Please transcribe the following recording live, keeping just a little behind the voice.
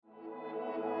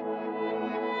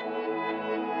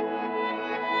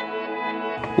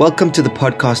Welcome to the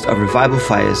podcast of Revival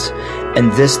Fires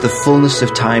and this, the Fullness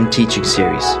of Time teaching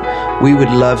series. We would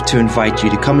love to invite you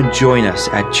to come and join us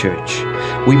at church.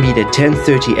 We meet at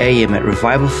 10:30 a.m. at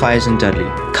Revival Fires in Dudley.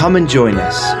 Come and join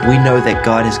us. We know that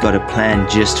God has got a plan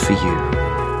just for you.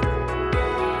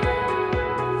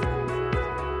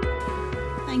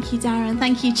 Thank you, Darren.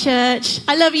 Thank you, church.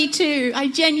 I love you too. I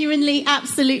genuinely,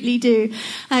 absolutely do.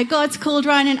 God's called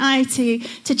Ryan and I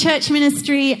to church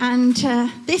ministry, and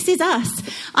this is us.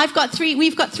 We've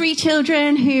got three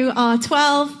children who are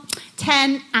 12,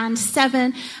 10 and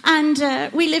 7,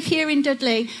 and we live here in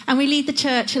Dudley, and we lead the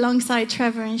church alongside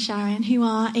Trevor and Sharon, who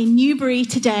are in Newbury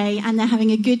today, and they're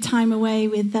having a good time away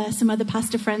with some other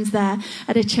pastor friends there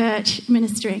at a church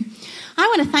ministry. I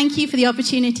want to thank you for the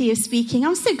opportunity of speaking.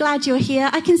 I'm so glad you're here.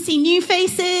 I can see new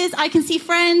faces. I can see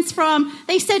friends from,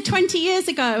 they said 20 years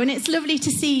ago, and it's lovely to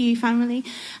see you, family.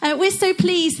 We're so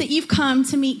pleased that you've come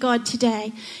to meet God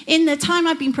today. In the time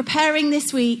I've been preparing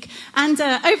this week, and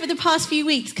over the past few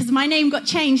weeks, because my name got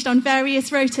changed on various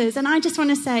rotas, and I just want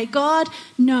to say, God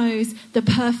knows the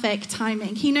perfect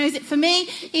timing. He knows it for me.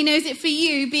 He knows it for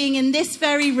you being in this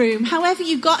very room. However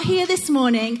you got here this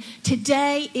morning,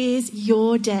 today is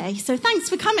your day. So thanks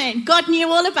for coming. God knew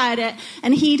all about it,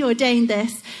 and he'd ordained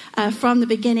this from the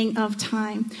beginning of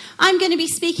time. I'm going to be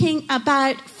speaking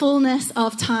about fullness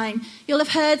of time. You'll have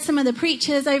heard some of the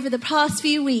preachers over the past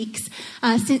few weeks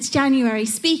since January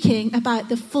speaking about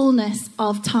the fullness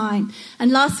of time.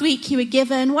 And last week you were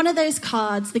given one of those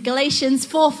cards, the Galatians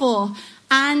 4:4,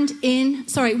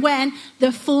 when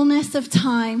the fullness of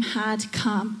time had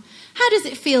come. How does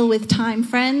it feel with time,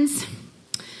 friends?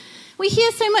 We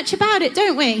hear so much about it,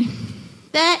 don't we?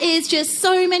 There is just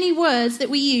so many words that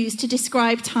we use to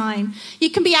describe time. You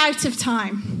can be out of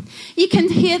time. You can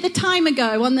hear the timer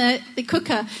go on the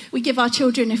cooker. We give our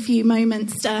children a few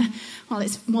moments. Well,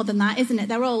 it's more than that, isn't it?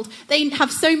 They're old. They have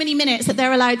so many minutes that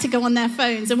they're allowed to go on their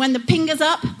phones. And when the pinger's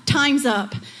up, time's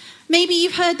up. Maybe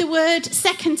you've heard the word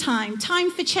second time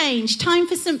for change, time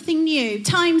for something new,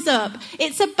 time's up.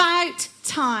 It's about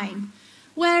time.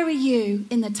 Where are you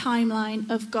in the timeline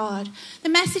of God? The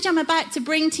message I'm about to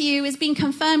bring to you has been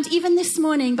confirmed even this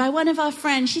morning by one of our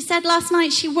friends. She said last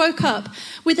night she woke up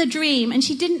with a dream and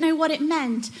she didn't know what it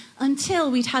meant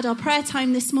until we'd had our prayer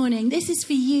time this morning. This is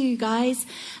for you guys.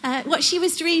 What she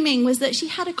was dreaming was that she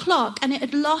had a clock and it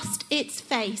had lost its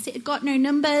face. It had got no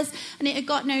numbers and it had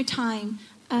got no time.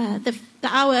 The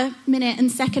hour, minute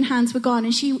and second hands were gone,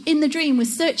 and she, in the dream,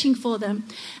 was searching for them.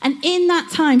 And in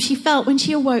that time, she felt when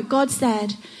she awoke, God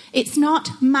said, it's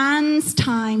not man's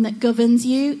time that governs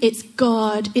you, it's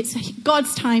God. It's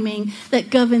God's timing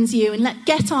that governs you. And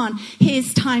get on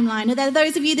his timeline. Are there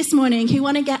those of you this morning who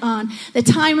want to get on the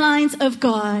timelines of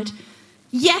God?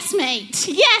 Yes, mate.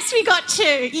 Yes, we got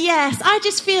to. Yes, I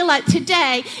just feel like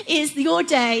today is your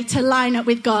day to line up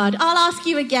with God. I'll ask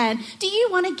you again. Do you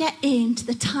want to get into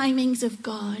the timings of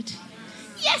God?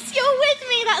 Yes, you're with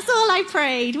me. That's all I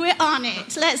prayed. We're on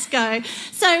it. Let's go.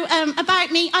 So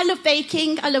about me, I love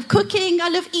baking. I love cooking. I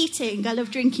love eating. I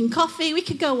love drinking coffee. We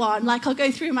could go on. I'll go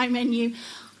through my menu.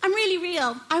 I'm really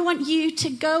real. I want you to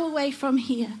go away from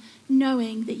here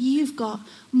knowing that you've got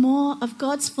more of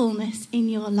God's fullness in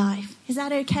your life. Is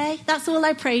that okay? That's all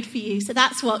I prayed for you. So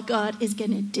that's what God is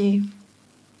going to do.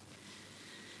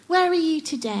 Where are you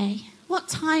today? What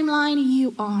timeline are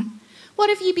you on? What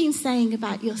have you been saying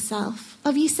about yourself?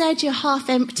 Have you said you're half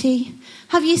empty?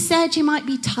 Have you said you might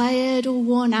be tired or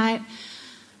worn out?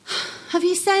 Have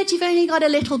you said you've only got a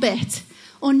little bit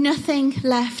or nothing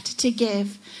left to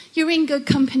give? You're in good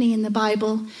company in the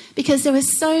Bible, because there were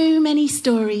so many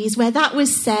stories where that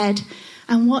was said,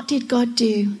 and what did God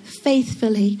do?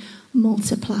 Faithfully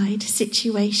multiplied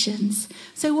situations.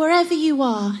 So wherever you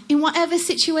are, in whatever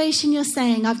situation you're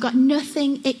saying, I've got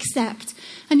nothing except,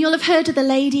 and you'll have heard of the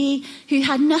lady who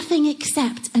had nothing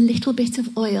except a little bit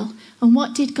of oil. And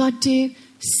what did God do?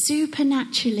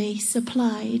 Supernaturally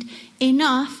supplied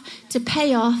enough to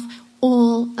pay off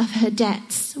all of her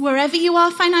debts. Wherever you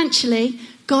are financially,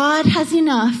 God has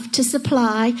enough to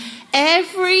supply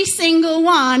every single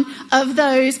one of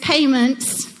those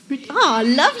payments. Oh, I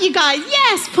love you guys.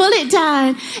 Yes, pull it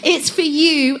down. It's for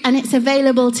you and it's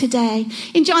available today.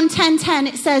 In John 10:10,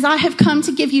 it says, I have come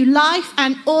to give you life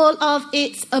and all of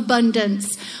its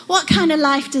abundance. What kind of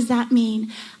life does that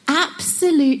mean?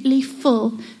 Absolutely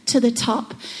full to the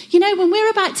top. You know, when we're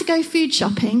about to go food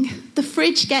shopping, the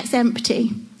fridge gets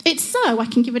empty. It's so I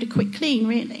can give it a quick clean,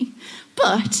 really.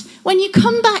 But when you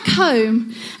come back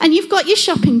home and you've got your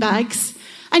shopping bags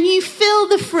and you fill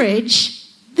the fridge,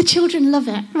 The children love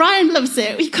it. Ryan loves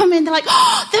it. We come in, they're like,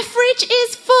 oh, the fridge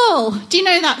is full. Do you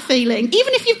know that feeling?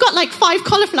 Even if you've got like 5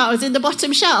 cauliflowers in the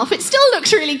bottom shelf, it still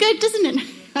looks really good, doesn't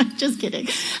it? Just kidding.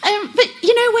 But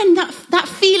you know when that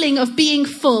feeling of being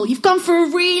full, you've gone for a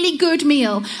really good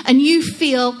meal and you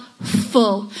feel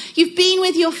full. You've been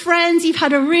with your friends, you've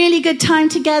had a really good time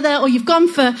together, or you've gone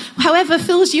for however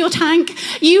fills your tank.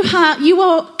 You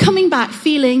are coming back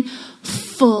feeling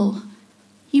full.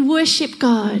 You worship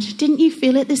God. Didn't you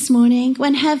feel it this morning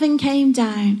when heaven came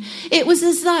down? It was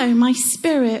as though my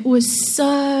spirit was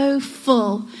so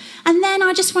full. And then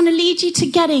I just want to lead you to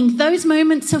getting those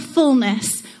moments of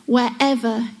fullness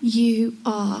wherever you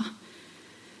are.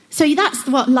 So that's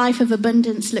what life of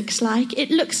abundance looks like. It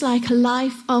looks like a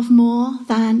life of more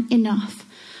than enough.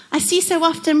 I see so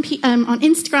often on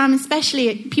Instagram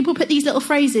especially, people put these little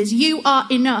phrases, you are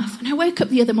enough. And I woke up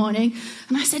the other morning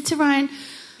and I said to Ryan,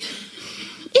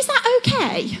 is that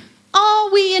okay? Are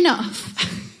we enough?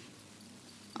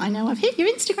 I know I've hit your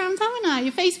Instagrams, haven't I?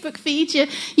 Your Facebook feeds, your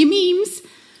memes.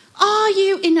 Are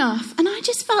you enough? And I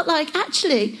just felt like,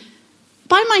 actually,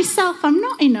 by myself, I'm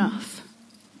not enough.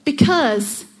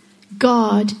 Because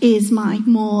God is my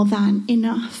more than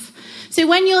enough. So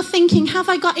when you're thinking, have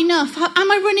I got enough?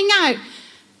 Am I running out?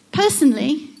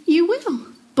 Personally, you will.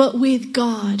 But with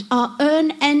God, our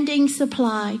unending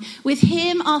supply, with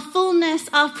him, our fullness,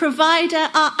 our provider,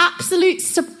 our absolute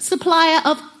supplier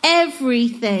of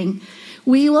everything,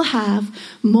 we will have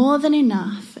more than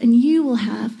enough, and you will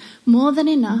have more than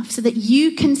enough so that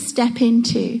you can step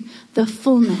into the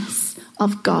fullness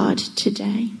of God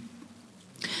today.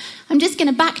 I'm just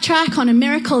going to backtrack on a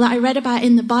miracle that I read about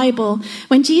in the Bible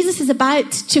when Jesus is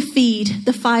about to feed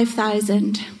the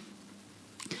 5,000.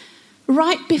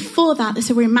 Right before that,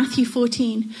 so we're in Matthew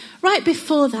 14, right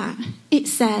before that, it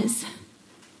says,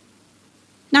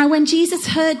 now when Jesus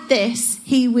heard this,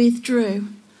 he withdrew.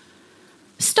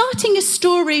 Starting a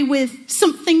story with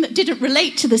something that didn't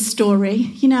relate to the story,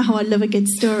 you know how I love a good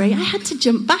story, I had to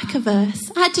jump back a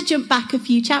verse. I had to jump back a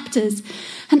few chapters.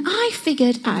 And I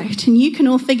figured out, and you can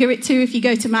all figure it too if you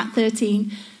go to Matt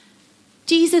 13,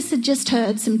 Jesus had just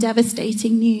heard some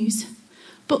devastating news.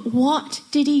 But what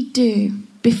did he do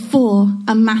before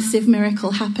a massive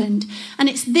miracle happened? And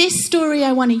it's this story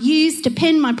I want to use to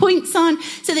pin my points on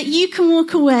so that you can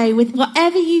walk away with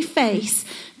whatever you face,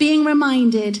 being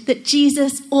reminded that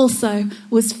Jesus also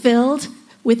was filled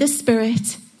with the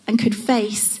Spirit and could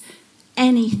face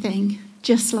anything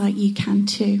just like you can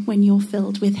too when you're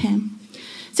filled with him.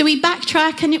 So we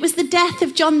backtrack, and it was the death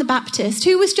of John the Baptist.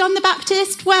 Who was John the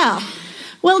Baptist? Well,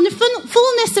 when the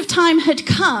fullness of time had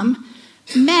come,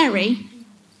 Mary,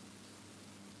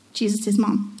 Jesus'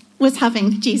 mom, was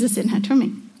having Jesus in her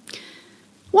tummy.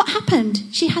 What happened?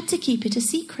 She had to keep it a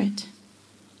secret.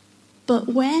 But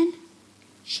when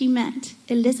she met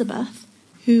Elizabeth,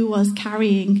 who was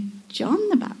carrying John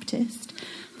the Baptist,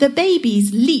 the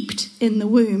babies leaped in the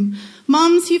womb.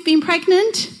 Moms who've been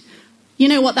pregnant, you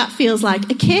know what that feels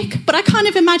like, a kick. But I kind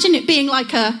of imagine it being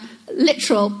like a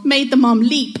literal, made the mom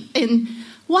leap in.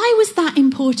 Why was that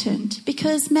important?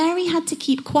 Because Mary had to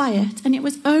keep quiet, and it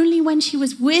was only when she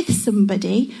was with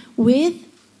somebody, with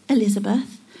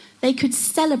Elizabeth, they could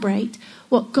celebrate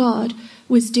what God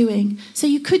was doing. So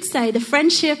you could say the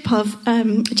friendship of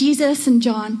Jesus and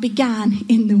John began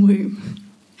in the womb.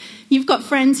 You've got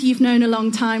friends you've known a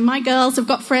long time. My girls have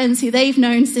got friends who they've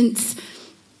known since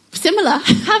similar,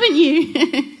 haven't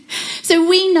you? So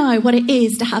we know what it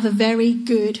is to have a very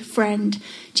good friend.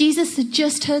 Jesus had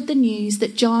just heard the news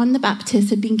that John the Baptist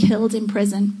had been killed in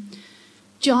prison.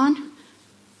 John,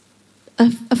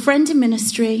 a friend in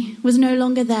ministry, was no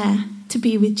longer there to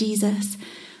be with Jesus.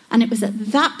 And it was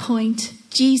at that point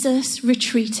Jesus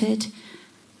retreated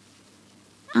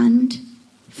and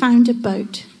found a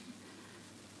boat.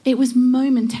 It was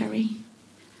momentary.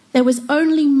 There was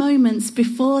only moments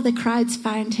before the crowds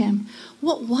found him.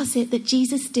 What was it that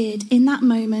Jesus did in that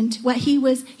moment where he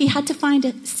had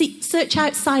to search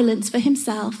out silence for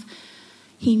himself?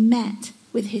 He met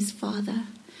with his Father.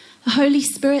 The Holy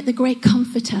Spirit, the great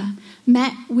comforter,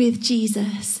 met with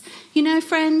Jesus. You know,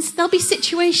 friends, there'll be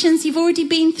situations you've already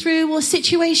been through or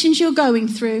situations you're going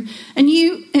through. And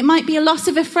it might be a loss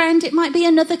of a friend. It might be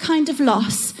another kind of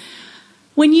loss.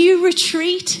 When you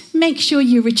retreat, make sure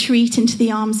you retreat into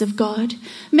the arms of God.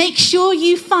 Make sure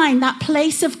you find that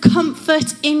place of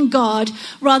comfort in God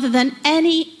rather than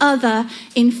any other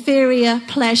inferior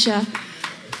pleasure.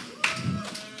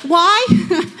 Why?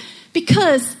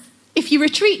 Because if you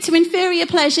retreat to inferior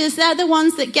pleasures, they're the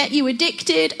ones that get you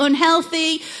addicted,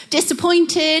 unhealthy,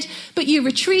 disappointed. But you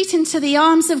retreat into the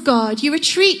arms of God. You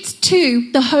retreat to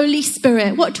the Holy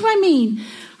Spirit. What do I mean?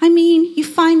 I mean, you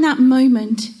find that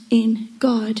moment in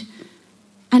God.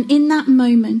 And in that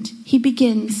moment, he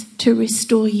begins to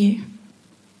restore you.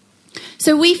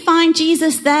 So we find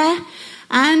Jesus there,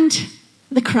 and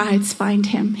the crowds find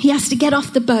him. He has to get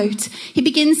off the boat. He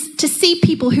begins to see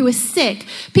people who are sick,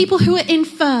 people who are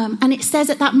infirm. And it says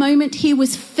at that moment, he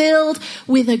was filled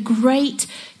with a great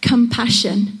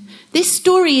compassion. This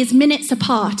story is minutes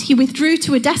apart. He withdrew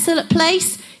to a desolate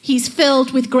place. He's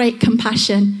filled with great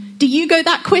compassion. Do you go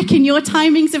that quick in your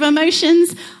timings of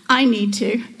emotions? I need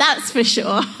to, that's for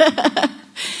sure.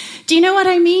 Do you know what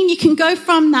I mean? You can go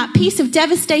from that piece of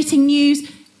devastating news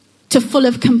to full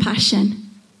of compassion.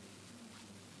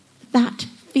 That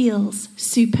feels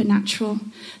supernatural.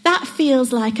 That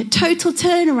feels like a total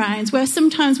turnaround where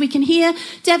sometimes we can hear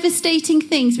devastating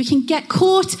things. We can get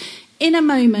caught in a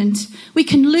moment. We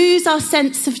can lose our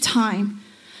sense of time.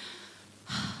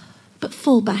 But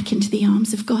fall back into the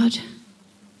arms of God.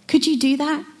 Could you do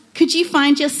that? Could you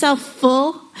find yourself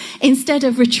full instead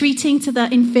of retreating to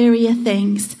the inferior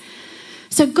things?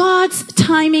 So God's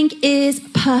timing is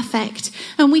perfect.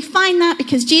 And we find that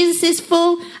because Jesus is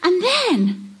full. And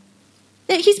then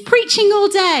he's preaching all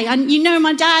day. And you know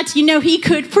my dad, you know he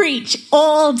could preach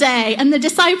all day. And the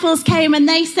disciples came and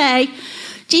they say,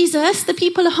 Jesus, the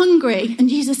people are hungry. And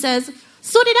Jesus says,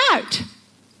 sort it out.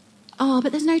 Oh,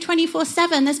 but there's no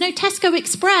 24/7. There's no Tesco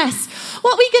Express.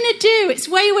 What are we going to do? It's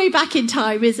way, way back in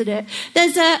time, isn't it?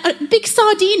 There's a big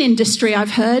sardine industry,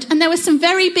 I've heard, and there were some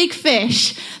very big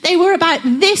fish. They were about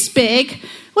this big.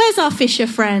 Where's our fisher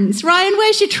friends? Ryan,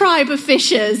 where's your tribe of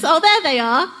fishers? Oh, there they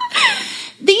are.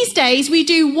 These days, we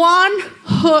do one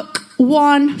hook,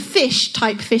 one fish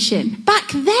type fishing.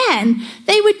 Back then,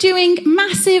 they were doing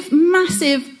massive,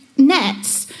 massive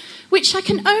nets, which I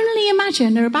can only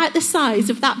imagine are about the size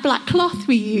of that black cloth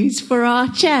we use for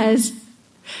our chairs.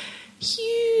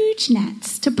 Huge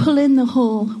nets to pull in the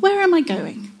haul. Where am I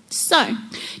going? So,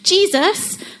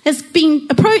 Jesus has been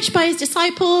approached by his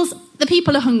disciples. The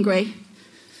people are hungry.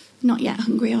 Not yet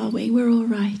hungry, are we? We're all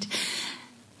right.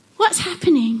 What's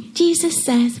happening? Jesus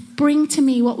says, bring to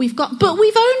me what we've got. But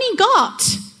we've only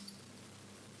got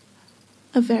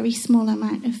a very small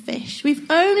amount of fish. We've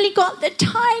only got the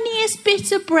tiniest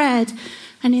bit of bread.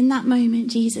 And in that moment,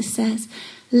 Jesus says,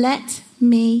 let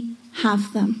me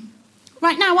have them.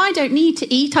 Right now, I don't need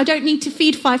to eat. I don't need to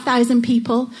feed 5,000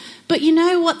 people. But you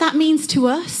know what that means to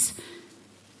us?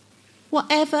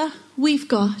 Whatever we've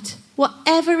got,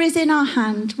 whatever is in our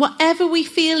hand, whatever we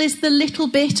feel is the little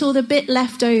bit or the bit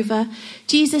left over,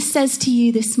 Jesus says to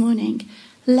you this morning,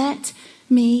 let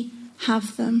me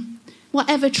have them.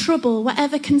 Whatever trouble,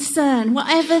 whatever concern,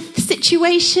 whatever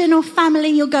situation or family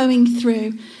you're going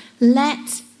through,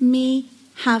 let me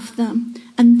have them.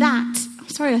 And that,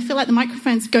 sorry, I feel like the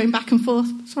microphone's going back and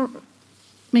forth. Sorry,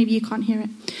 maybe you can't hear it.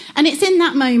 And it's in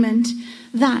that moment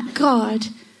that God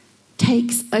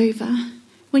takes over.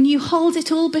 When you hold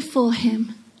it all before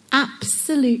him,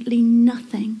 absolutely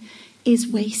nothing is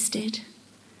wasted.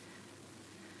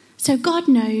 So God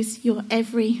knows your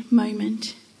every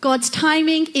moment. God's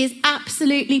timing is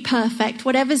absolutely perfect.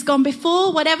 Whatever's gone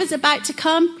before, whatever's about to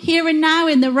come, here and now,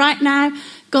 in the right now,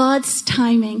 God's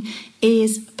timing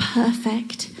is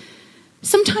perfect.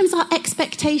 Sometimes our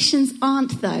expectations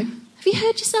aren't, though. Have you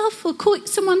heard yourself or caught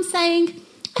someone saying,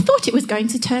 I thought it was going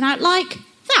to turn out like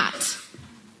that?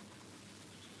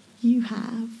 You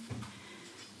have.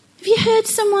 Have you heard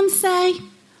someone say,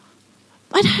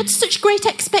 I'd had such great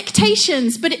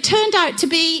expectations, but it turned out to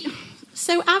be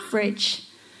so average?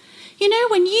 You know,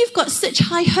 when you've got such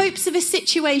high hopes of a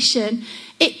situation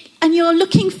and you're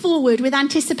looking forward with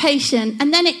anticipation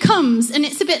and then it comes and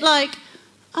it's a bit like,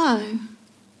 oh.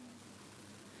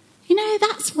 You know,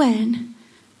 that's when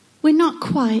we're not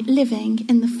quite living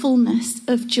in the fullness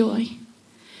of joy.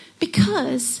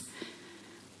 Because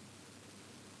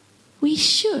we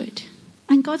should,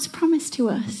 and God's promise to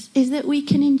us is that we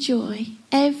can enjoy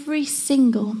every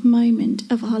single moment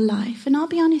of our life. And I'll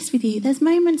be honest with you, there's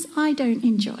moments I don't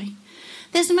enjoy.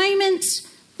 There's moments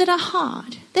that are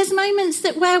hard. There's moments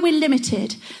where we're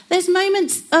limited. There's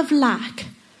moments of lack.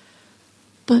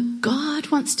 But God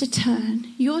wants to turn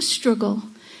your struggle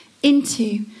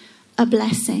into a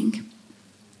blessing.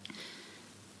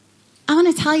 I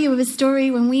want to tell you a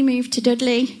story when we moved to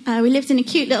Dudley. We lived in a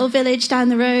cute little village down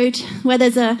the road where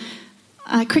there's a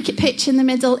cricket pitch in the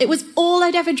middle. It was all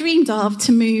I'd ever dreamed of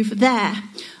to move there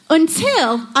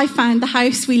until I found the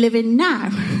house we live in now.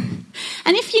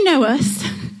 And if you know us,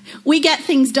 we get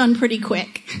things done pretty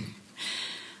quick.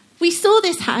 We saw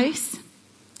this house,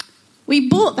 we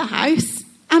bought the house,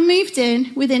 and moved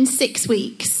in within 6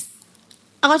 weeks.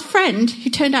 our friend, who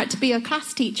turned out to be a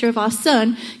class teacher of our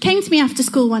son, came to me after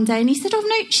school one day and he said,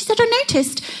 she said, "I've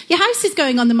noticed your house is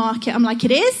going on the market." I'm like,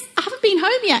 "It is? I haven't been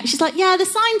home yet." She's like, "Yeah, the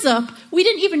sign's up. We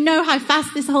didn't even know how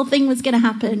fast this whole thing was going to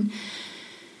happen."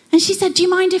 And she said, "Do you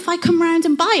mind if I come round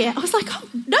and buy it?" I was like, "Oh,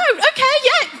 no, okay,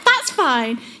 yeah, that's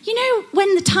fine." You know,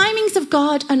 when the timings of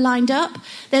God are lined up,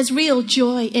 there's real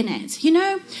joy in it. You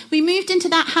know, we moved into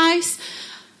that house.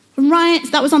 Ryan,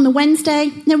 that was on the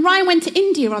Wednesday. Then Ryan went to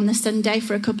India on the Sunday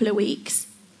for a couple of weeks.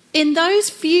 In those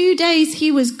few days he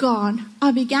was gone,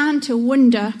 I began to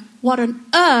wonder what on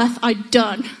earth I'd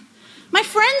done. My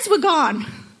friends were gone.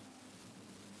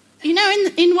 You know,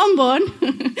 in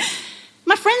Wombourne,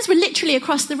 my friends were literally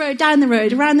across the road, down the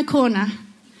road, around the corner.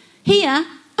 Here,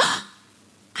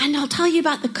 and I'll tell you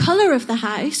about the colour of the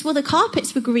house. Well, the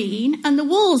carpets were green and the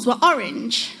walls were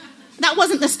orange. That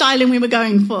wasn't the styling we were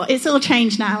going for. It's all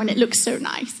changed now and it looks so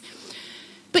nice.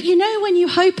 But you know when you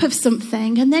hope of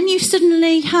something and then you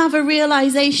suddenly have a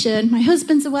realisation, my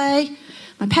husband's away,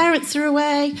 my parents are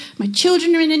away, my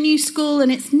children are in a new school,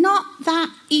 and it's not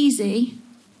that easy.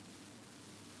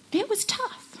 It was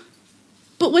tough.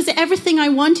 But was it everything I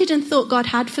wanted and thought God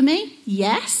had for me?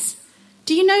 Yes.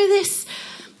 Do you know this?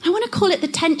 I want to call it the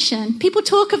tension. People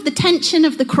talk of the tension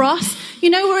of the cross. You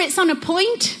know, where it's on a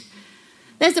point?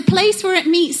 There's a place where it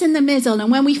meets in the middle,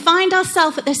 and when we find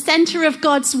ourselves at the centre of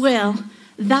God's will,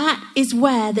 that is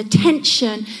where the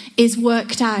tension is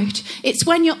worked out. It's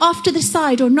when you're off to the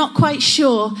side or not quite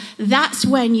sure, that's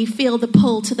when you feel the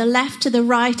pull to the left, to the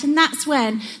right, and that's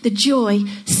when the joy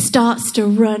starts to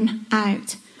run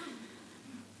out.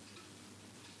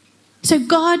 So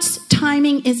God's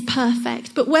timing is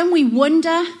perfect, but when we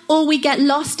wonder or we get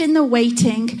lost in the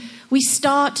waiting, we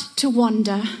start to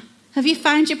wander. Have you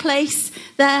found your place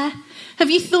there?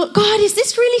 Have you thought, "God, is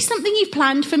this really something you've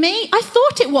planned for me? I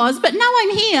thought it was, but now I'm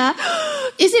here.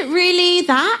 Is it really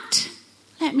that?"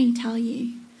 Let me tell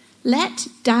you, let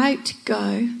doubt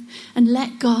go and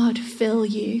let God fill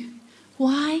you.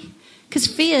 Why? Because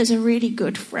fear's a really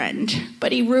good friend,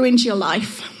 but he ruins your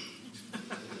life.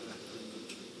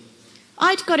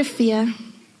 I'd got a fear.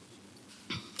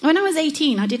 When I was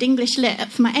 18, I did English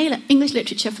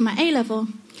literature for my A-level.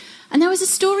 And there was a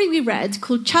story we read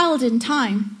called Child in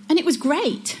Time, and it was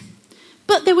great.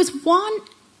 But there was one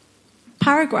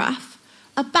paragraph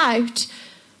about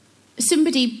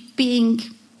somebody being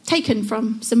taken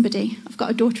from somebody. I've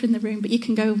got a daughter in the room, but you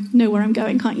can know where I'm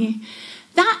going, can't you?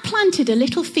 That planted a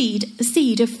little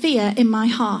seed of fear in my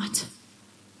heart.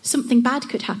 Something bad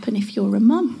could happen if you're a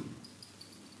mum.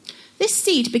 This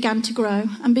seed began to grow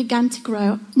and began to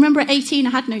grow. Remember, at 18, I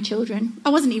had no children. I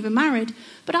wasn't even married.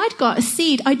 But I'd got a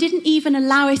seed. I didn't even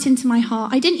allow it into my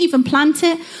heart. I didn't even plant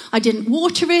it. I didn't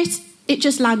water it. It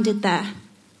just landed there.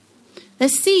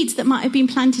 There's seeds that might have been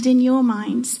planted in your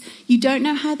minds. You don't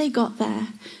know how they got there,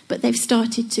 but they've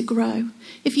started to grow.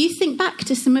 If you think back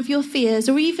to some of your fears,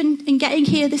 or even in getting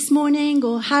here this morning,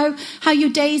 or how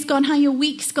your day's gone, how your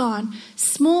week's gone,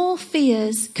 small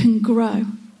fears can grow,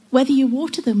 whether you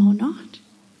water them or not.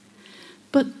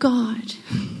 But God.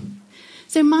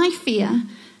 So my fear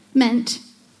meant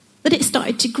that it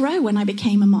started to grow when I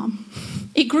became a mom.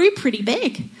 It grew pretty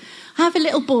big. I have a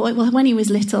little boy, well, when he was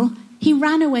little, he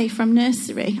ran away from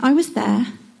nursery. I was there,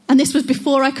 and this was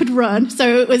before I could run,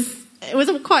 so it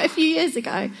was quite a few years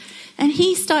ago. And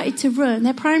he started to run.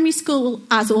 Their primary school,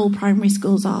 as all primary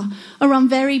schools are on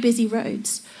very busy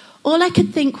roads. All I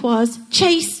could think was,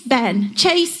 chase Ben,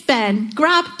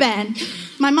 grab Ben.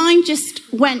 My mind just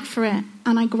went for it,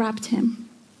 and I grabbed him.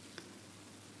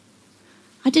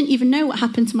 I didn't even know what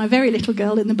happened to my very little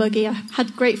girl in the buggy. I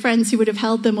had great friends who would have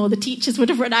held them, or the teachers would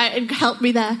have run out and helped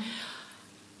me there.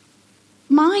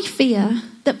 My fear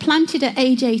that planted at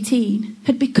age 18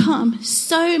 had become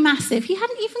so massive. He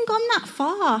hadn't even gone that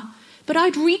far. But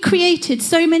I'd recreated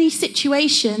so many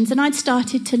situations, and I'd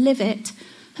started to live it.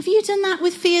 Have you done that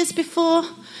with fears before?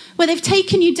 Where they've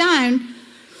taken you down,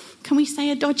 can we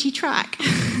say a dodgy track?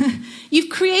 You've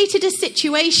created a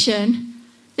situation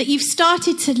that you've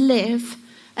started to live,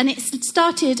 and it's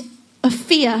started a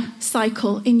fear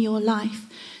cycle in your life.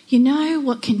 You know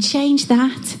what can change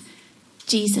that?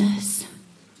 Jesus.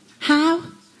 How?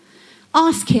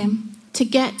 Ask him to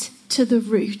get to the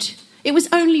root. It was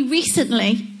only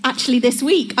recently, actually this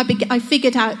week, I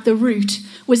figured out the root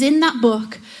was in that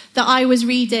book that I was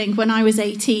reading when I was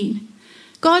 18.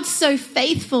 God's so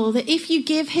faithful that if you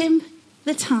give him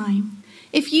the time,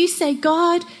 if you say,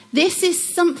 God, this is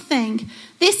something,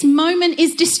 this moment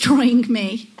is destroying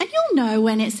me, and you'll know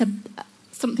when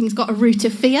something's got a root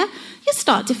of fear, you'll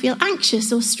start to feel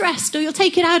anxious or stressed, or you'll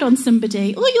take it out on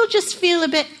somebody, or you'll just feel a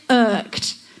bit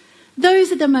irked.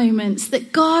 Those are the moments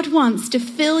that God wants to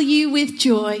fill you with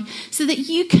joy so that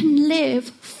you can live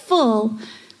full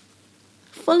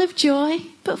of joy,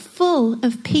 but full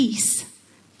of peace.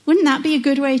 Wouldn't that be a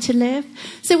good way to live?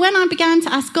 So when I began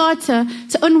to ask God to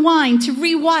unwind, to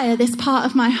rewire this part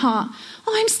of my heart,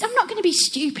 I'm not going to be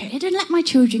stupid and let my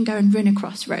children go and run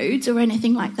across roads or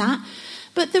anything like that.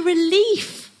 But the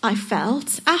relief I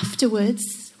felt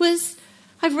afterwards was,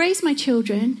 I've raised my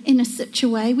children in such a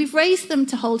way. We've raised them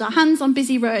to hold our hands on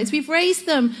busy roads. We've raised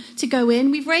them to go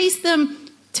in. We've raised them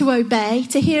to obey,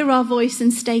 to hear our voice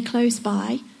and stay close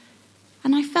by.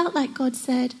 And I felt like God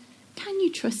said, can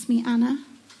you trust me, Anna?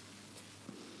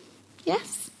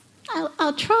 Yes,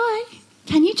 I'll try.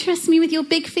 Can you trust me with your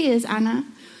big fears, Anna?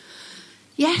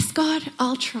 Yes, God,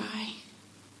 I'll try.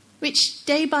 Which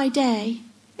day by day,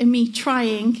 in me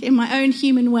trying in my own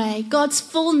human way, God's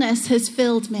fullness has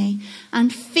filled me,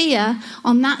 and fear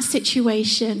on that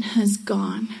situation has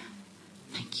gone.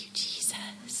 Thank you,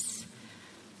 Jesus.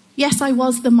 Yes, I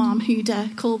was the mom who'd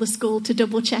call the school to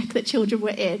double check that children were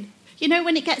in. You know,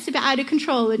 when it gets a bit out of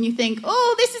control and you think,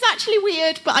 oh, this is actually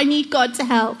weird, but I need God to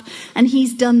help. And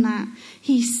he's done that.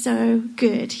 He's so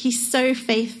good. He's so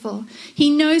faithful. He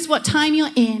knows what time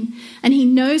you're in, and he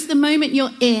knows the moment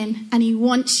you're in, and he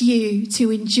wants you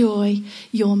to enjoy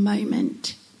your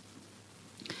moment.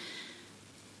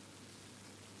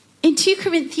 In 2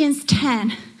 Corinthians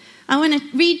 10, I want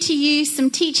to read to you some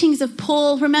teachings of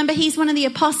Paul. Remember, he's one of the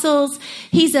apostles.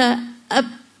 He's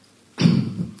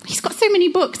He's got so many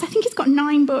books. I think he's got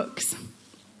 9 books.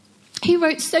 He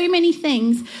wrote so many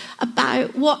things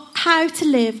about how to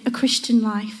live a Christian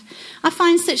life. I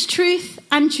find such truth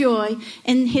and joy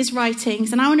in his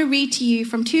writings. And I want to read to you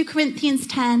from 2 Corinthians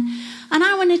 10. And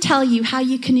I want to tell you how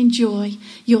you can enjoy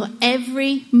your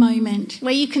every moment,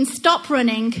 where you can stop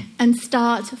running and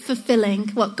start fulfilling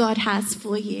what God has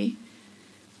for you.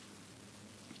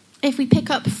 If we pick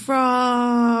up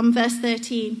from verse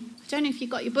 13. I don't know if you've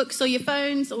got your books or your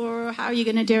phones or how you're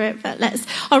going to do it, but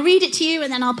I'll read it to you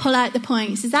and then I'll pull out the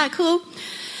points. Is that cool?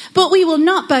 But we will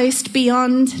not boast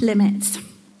beyond limits.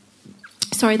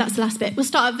 Sorry, that's the last bit. We'll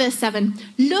start at verse 7.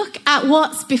 Look at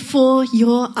what's before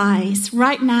your eyes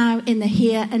right now, in the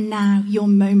here and now, your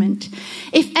moment.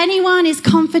 If anyone is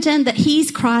confident that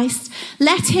he's Christ,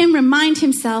 let him remind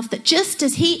himself that just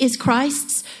as he is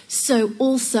Christ's, so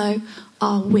also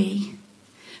are we.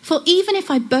 For even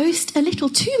if I boast a little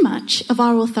too much of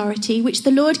our authority, which the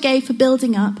Lord gave for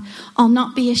building up, I'll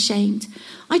not be ashamed.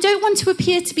 I don't want to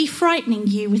appear to be frightening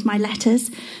you with my letters,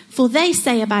 for they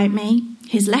say about me,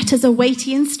 his letters are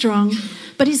weighty and strong,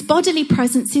 but his bodily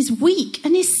presence is weak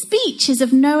and his speech is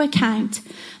of no account.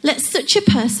 Let such a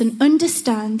person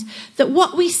understand that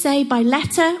what we say by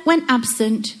letter when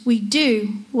absent, we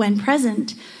do when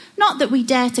present. Not that we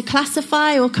dare to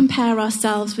classify or compare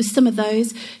ourselves with some of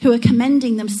those who are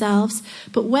commending themselves,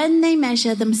 but when they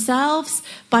measure themselves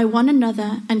by one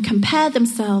another and compare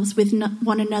themselves with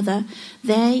one another,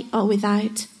 they are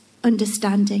without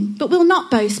understanding. But we'll not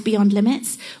boast beyond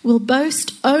limits. We'll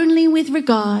boast only with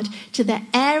regard to the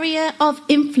area of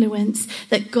influence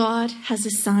that God has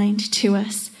assigned to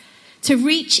us, to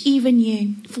reach even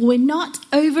you. For we're not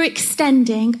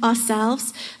overextending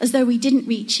ourselves as though we didn't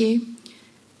reach you.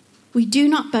 We do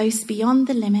not boast beyond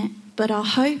the limit, but our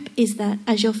hope is that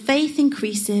as your faith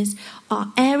increases,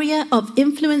 our area of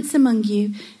influence among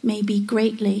you may be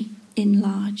greatly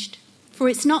enlarged. For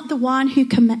it's not the one who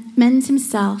commends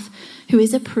himself who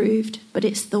is approved, but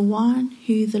it's the one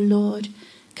who the Lord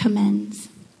commends.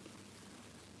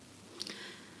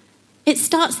 It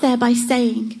starts there by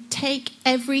saying, take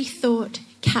every thought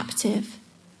captive.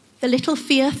 The little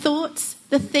fear thoughts,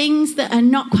 the things that are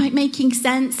not quite making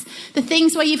sense, the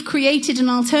things where you've created an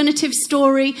alternative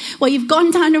story, where you've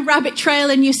gone down a rabbit trail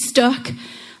and you're stuck.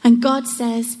 And God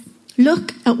says,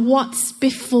 look at what's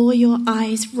before your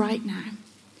eyes right now.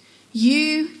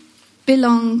 You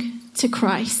belong to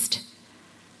Christ.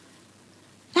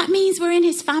 That means we're in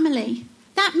his family.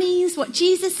 That means when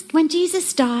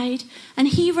Jesus died and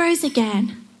he rose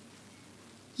again,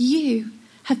 you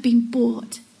have been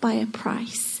bought by a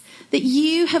price. That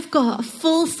you have got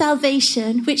full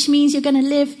salvation, which means you're going to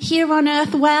live here on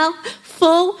earth well,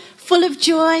 full of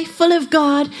joy, full of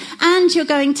God, and you're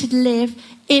going to live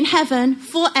in heaven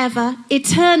forever,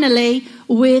 eternally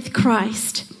with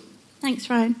Christ. Thanks,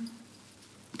 Ryan.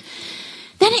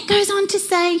 Then it goes on to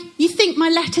say, you think my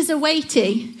letters are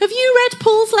weighty. Have you read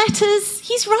Paul's letters?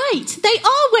 He's right. They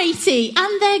are weighty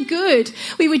and they're good.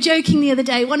 We were joking the other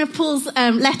day. One of Paul's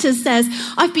letters says,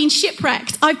 I've been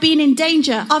shipwrecked. I've been in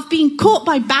danger. I've been caught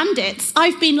by bandits.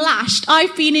 I've been lashed.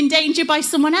 I've been in danger by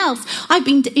someone else. I've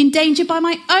been in danger by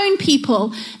my own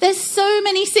people. There's so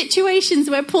many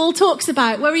situations where Paul talks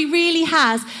about where he really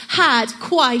has had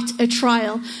quite a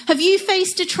trial. Have you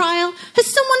faced a trial? Has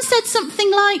someone said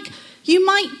something like, you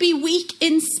might be weak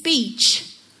in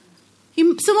speech.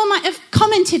 Someone might have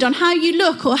commented on how you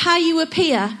look or how you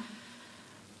appear.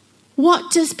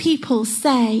 What does people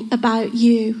say about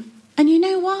you? And you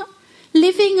know what?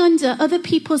 Living under other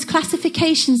people's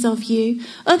classifications of you,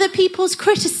 other people's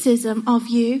criticism of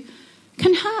you,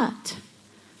 can hurt.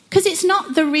 Because it's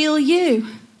not the real you.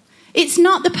 It's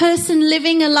not the person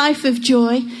living a life of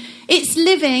joy. It's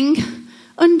living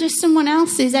under someone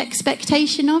else's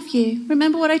expectation of you.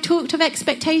 Remember what I talked of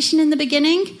expectation in the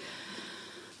beginning?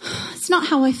 It's not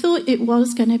how I thought it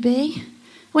was going to be.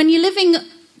 When you're living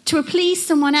to please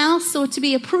someone else or to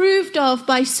be approved of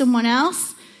by someone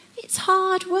else, it's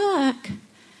hard work.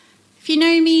 If you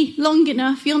know me long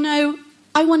enough, you'll know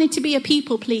I wanted to be a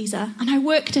people pleaser, and I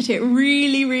worked at it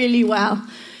really, really well.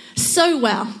 So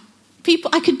well.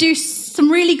 I could do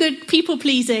some really good people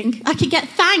pleasing. I could get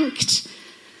thanked.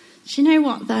 Do you know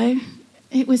what, though?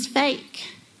 It was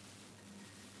fake.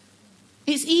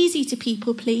 It's easy to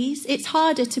people please. It's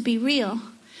harder to be real.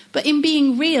 But in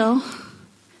being real,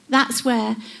 that's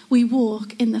where we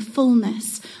walk in the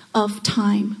fullness of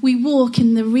time. We walk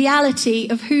in the reality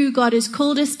of who God has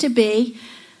called us to be,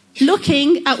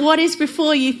 looking at what is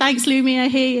before you. Thanks, Lumi, I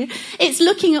hear you. It's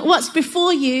looking at what's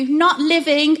before you, not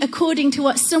living according to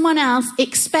what someone else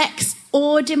expects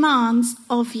or demands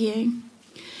of you.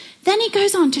 Then he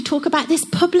goes on to talk about this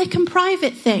public and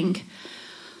private thing.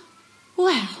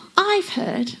 Well, I've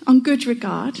heard on Good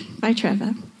Regard by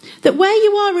Trevor that where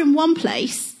you are in one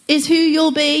place is who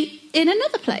you'll be in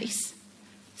another place.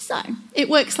 So it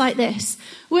works like this.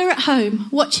 We're at home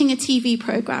watching a TV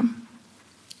programme.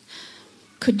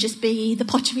 Could just be the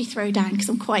pottery throwdown, because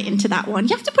I'm quite into that one.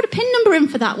 You have to put a pin number in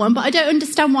for that one, but I don't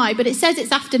understand why. But it says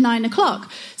it's after 9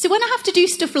 o'clock. So when I have to do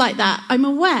stuff like that, I'm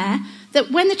aware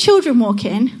that when the children walk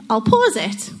in, I'll pause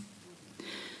it.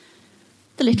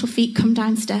 The little feet come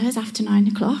downstairs after 9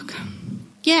 o'clock.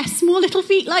 Yes, small little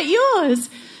feet like yours.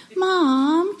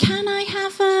 Mom, can I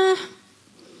have a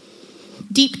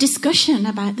deep discussion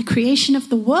about the creation of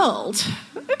the world?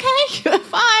 Okay, fine.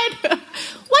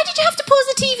 Why did you have to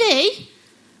pause the TV?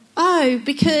 Oh,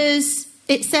 because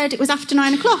it said it was after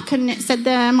 9 o'clock and it said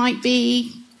there might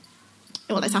be...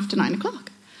 Well, it's after 9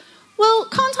 o'clock. Well,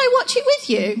 can't I watch it with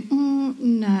you?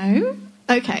 No.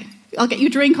 Okay, I'll get you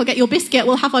a drink, I'll get you a biscuit,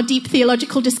 we'll have our deep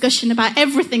theological discussion about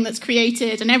everything that's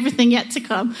created and everything yet to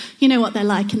come. You know what they're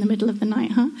like in the middle of the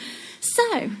night, huh?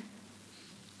 So,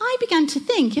 I began to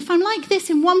think, if I'm like this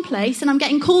in one place and I'm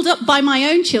getting called up by my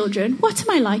own children, what am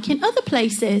I like in other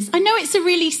places? I know it's a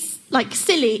really,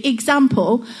 silly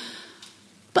example,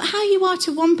 but how you are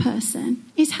to one person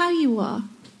is how you are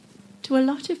to a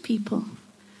lot of people.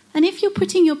 And if you're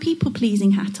putting your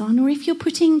people-pleasing hat on, or if you're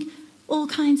putting all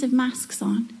kinds of masks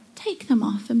on, take them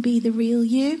off and be the real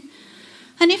you.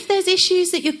 And if there's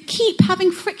issues that you keep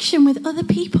having friction with other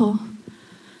people,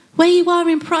 where you are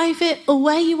in private or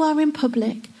where you are in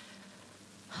public,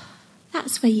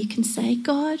 that's where you can say,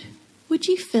 God, would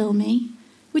you fill me?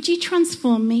 Would you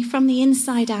transform me from the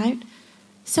inside out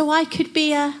so I could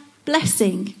be a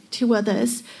blessing to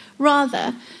others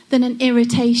rather than an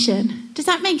irritation? Does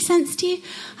that make sense to you?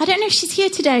 I don't know if she's here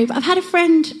today, but I've had a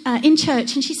friend in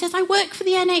church and she says, I work for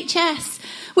the NHS,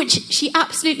 which she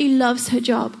absolutely loves her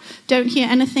job. Don't hear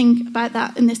anything about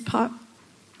that in this part.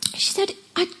 She said,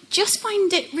 I just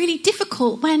find it really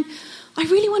difficult when I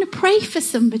really want to pray for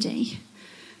somebody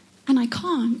and I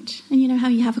can't. And you know how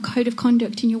you have a code of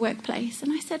conduct in your workplace.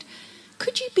 And I said,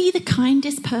 could you be the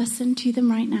kindest person to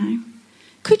them right now?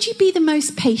 Could you be the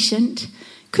most patient?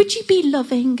 Could you be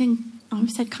loving and,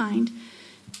 I've said kind.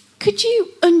 Could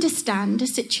you understand a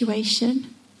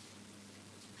situation?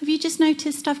 Have you just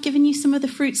noticed I've given you some of the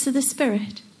fruits of the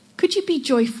Spirit? Could you be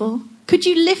joyful? Could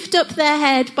you lift up their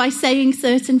head by saying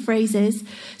certain phrases?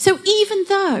 So even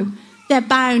though they're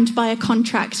bound by a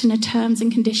contract and a terms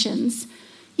and conditions,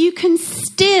 you can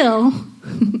still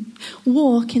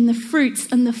walk in the fruits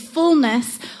and the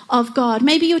fullness of God.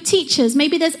 Maybe you're teachers.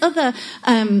 Maybe there's other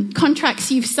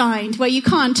contracts you've signed where you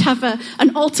can't have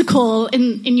an altar call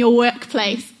in your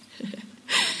workplace.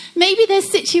 Maybe there's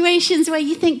situations where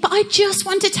you think, but I just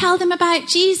want to tell them about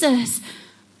Jesus.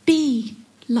 Be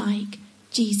like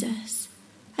Jesus.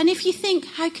 And if you think,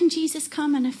 how can Jesus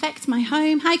come and affect my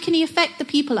home? How can he affect the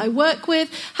people I work with?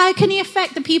 How can he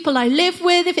affect the people I live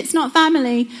with if it's not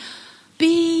family?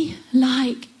 Be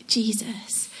like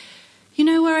Jesus. You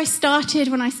know where I started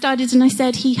when I started and I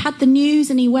said he had the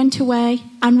news and he went away,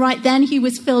 and right then he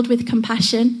was filled with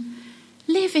compassion.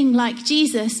 Living like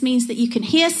Jesus means that you can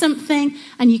hear something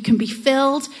and you can be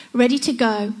filled, ready to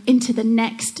go into the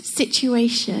next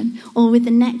situation or with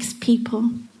the next people.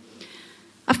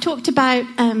 I've talked about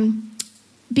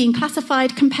being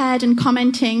classified, compared and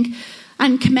commenting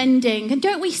and commending. And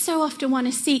don't we so often want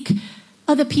to seek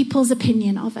other people's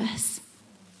opinion of us?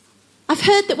 I've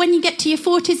heard that when you get to your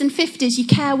 40s and 50s, you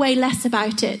care way less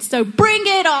about it. So bring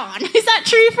it on. Is that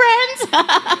true, friends?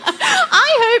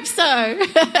 I hope so.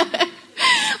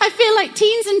 I feel like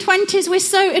teens and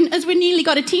 20s, and as we nearly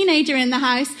got a teenager in the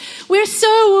house, we're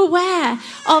so aware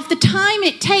of the time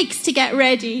it takes to get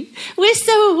ready. We're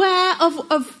so aware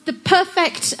of the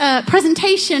perfect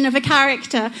presentation of a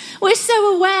character. We're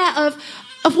so aware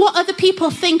of what other people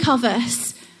think of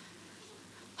us.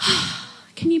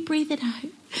 Can you breathe it out?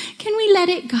 Can we let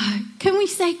it go? Can we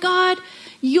say, God,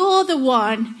 you're the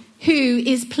one who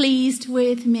is pleased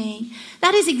with me?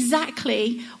 That is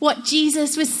exactly what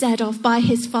Jesus was said of by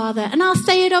his Father. And I'll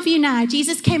say it of you now.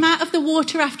 Jesus came out of the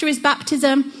water after his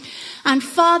baptism, and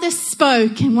Father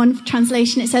spoke. In one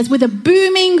translation it says, with a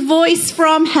booming voice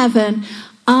from heaven,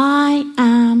 I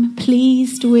am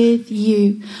pleased with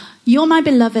you. You're my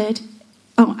beloved.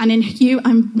 Oh, and in you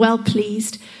I'm well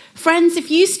pleased. Friends,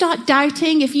 if you start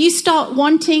doubting, if you start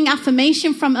wanting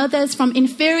affirmation from others, from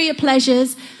inferior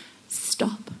pleasures,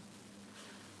 stop.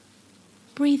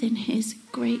 Breathe in his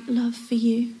great love for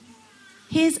you.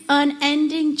 His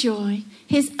unending joy,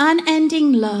 his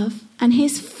unending love, and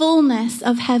his fullness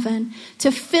of heaven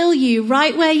to fill you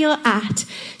right where you're at,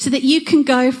 so that you can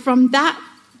go from that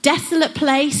desolate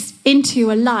place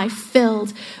into a life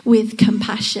filled with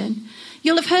compassion.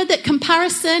 You'll have heard that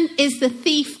comparison is the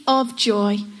thief of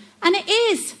joy. And it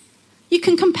is. You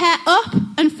can compare up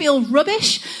and feel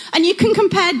rubbish, and you can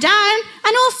compare down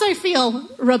and also feel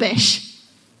rubbish.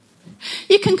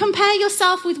 You can compare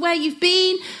yourself with where you've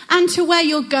been and to where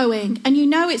you're going. And you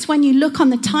know it's when you look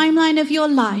on the timeline of your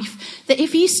life that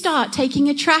if you start taking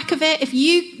a track of it, if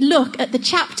you look at the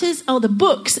chapters or the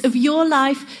books of your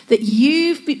life that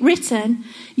you've written,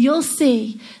 you'll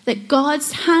see that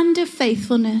God's hand of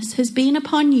faithfulness has been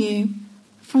upon you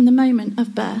from the moment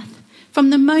of birth. From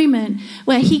the moment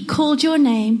where he called your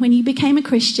name when you became a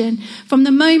Christian, from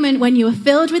the moment when you were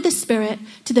filled with the Spirit,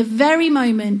 to the very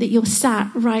moment that you're sat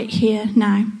right here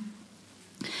now.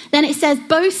 Then it says,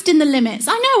 boast in the limits.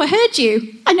 I know, I heard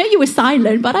you. I know you were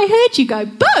silent, but I heard you go,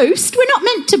 boast? We're not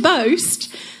meant to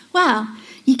boast. Well,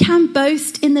 you can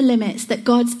boast in the limits that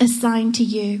God's assigned to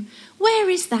you. Where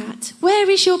is that? Where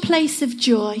is your place of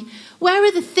joy? Where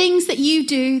are the things that you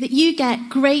do that you get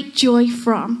great joy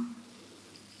from?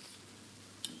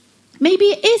 Maybe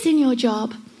it is in your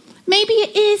job. Maybe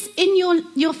it is in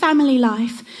your family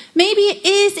life. Maybe it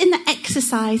is in the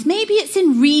exercise. Maybe it's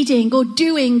in reading or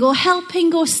doing or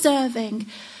helping or serving.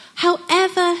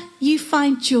 However you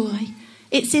find joy,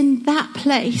 it's in that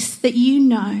place that you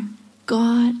know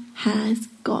God has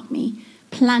got me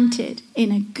planted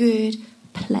in a good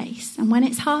place. And when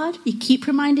it's hard, you keep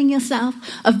reminding yourself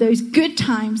of those good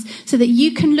times so that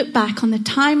you can look back on the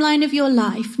timeline of your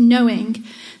life knowing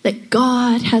that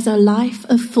God has a life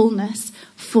of fullness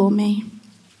for me.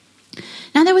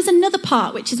 Now there was another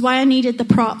part, which is why I needed the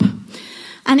prop.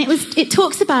 And it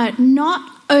talks about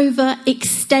not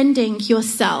overextending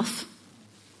yourself.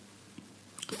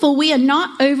 For we are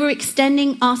not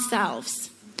overextending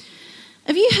ourselves.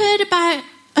 Have you heard about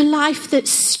a life that's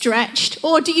stretched?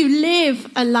 Or do you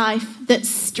live a life that's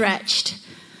stretched?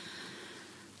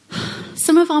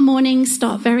 Some of our mornings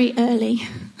start very early.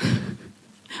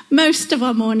 Most of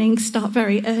our mornings start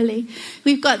very early.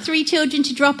 We've got 3 children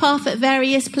to drop off at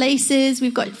various places.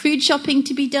 We've got food shopping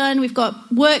to be done. We've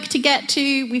got work to get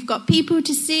to. We've got people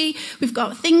to see. We've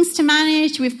got things to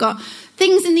manage. We've got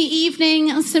things in the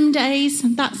evening on some days.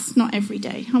 That's not every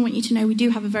day. I want you to know we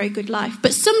do have a very good life.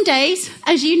 But some days,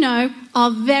 as you know,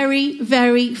 are very,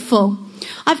 very full.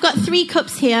 I've got 3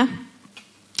 cups here,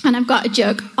 and I've got a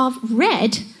jug of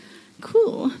red,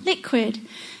 cool, liquid.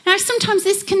 Now, sometimes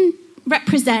this can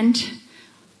represent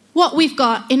what we've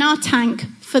got in our tank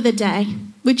for the day.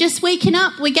 We're just waking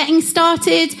up, we're getting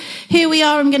started. Here we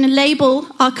are, I'm going to label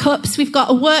our cups. We've got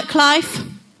a work life,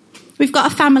 we've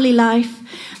got a family life,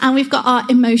 and we've got our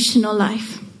emotional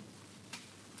life.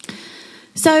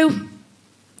 So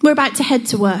we're about to head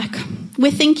to work.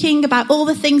 We're thinking about all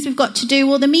the things we've got to do,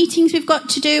 all the meetings we've got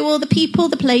to do, all the people,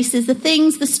 the places, the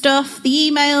things, the stuff, the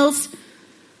emails.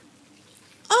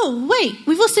 Oh, wait,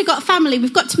 we've also got a family.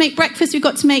 We've got to make breakfast. We've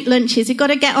got to make lunches. We've got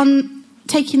to get on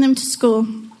taking them to school.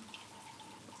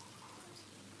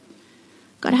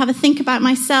 Got to have a think about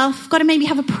myself. Got to maybe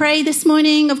have a pray this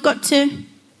morning. I've got to...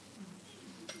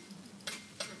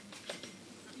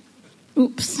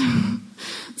 Oops.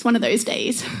 It's one of those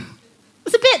days.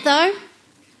 It's a bit, though.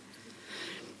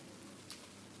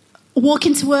 Walk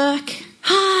into work.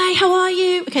 Hi, how are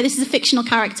you? Okay, this is a fictional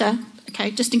character. Okay,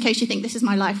 just in case you think this is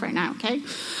my life right now, okay?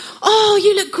 Oh,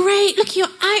 you look great. Look at your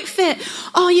outfit.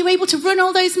 Oh, are you able to run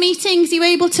all those meetings? Are you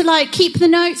able to, keep the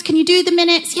notes? Can you do the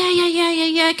minutes?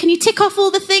 Yeah. Can you tick off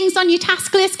all the things on your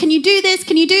task list? Can you do this?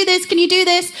 Can you do this? Can you do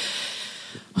this?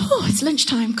 Oh, it's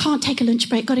lunchtime. Can't take a lunch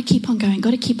break. Got to keep on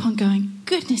going.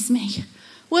 Goodness me.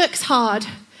 Work's hard.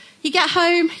 You get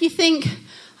home, you think,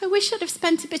 I wish I'd have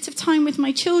spent a bit of time with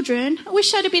my children. I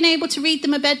wish I'd have been able to read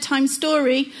them a bedtime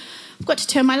story. I've got to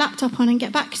turn my laptop on and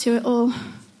get back to it all.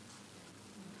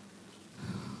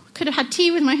 Could have had tea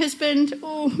with my husband.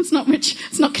 Oh, it's not going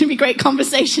to be great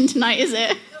conversation tonight, is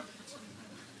it?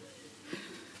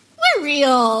 We're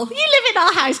real. You live in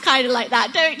our house kind of like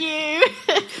that, don't you?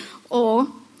 Or,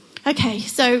 okay,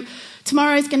 so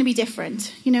tomorrow's going to be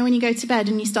different. You know, when you go to bed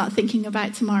and you start thinking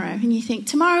about tomorrow and you think,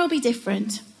 tomorrow will be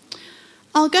different.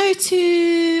 I'll go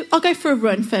for a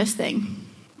run first thing.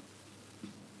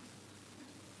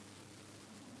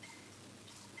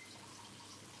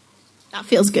 That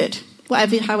feels good.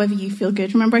 However you feel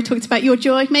good. Remember I talked about your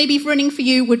joy? Maybe running for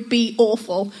you would be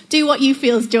awful. Do what you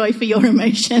feel is joy for your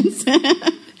emotions.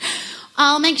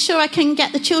 I'll make sure I can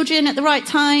get the children at the right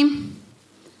time.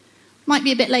 Might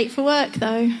be a bit late for work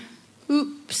though.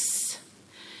 Oops.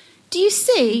 Do you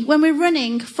see, when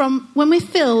we're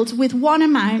filled with one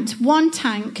amount, one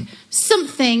tank,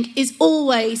 something is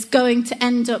always going to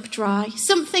end up dry.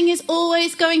 Something is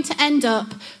always going to end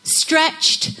up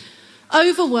stretched,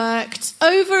 overworked,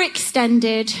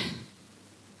 overextended.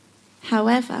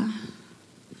 However,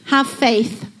 have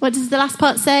faith. What does the last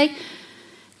part say?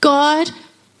 God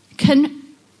can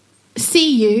see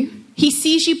you. He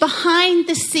sees you behind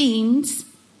the scenes.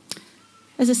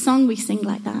 There's a song we sing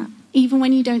like that. Even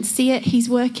when you don't see it, he's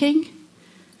working.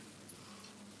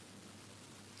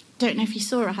 Don't know if you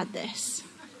saw I had this.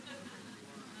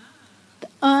 The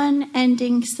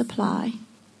unending supply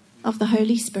of the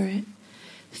Holy Spirit.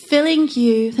 Filling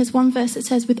you, there's one verse that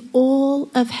says, with all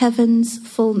of heaven's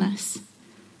fullness.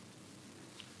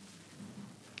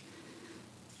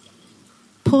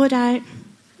 Poured out.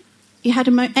 You had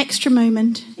an extra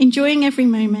moment, enjoying every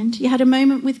moment. You had a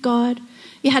moment with God.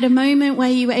 You had a moment where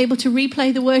you were able to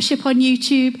replay the worship on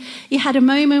YouTube. You had a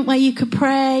moment where you could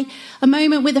pray. A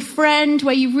moment with a friend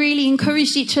where you really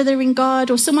encouraged each other in God.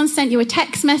 Or someone sent you a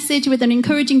text message with an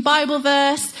encouraging Bible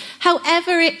verse.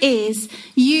 However it is,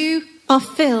 you are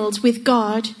filled with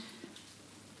God.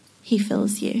 He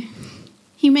fills you.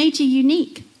 He made you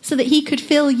unique so that he could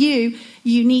fill you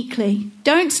uniquely.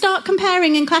 Don't start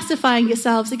comparing and classifying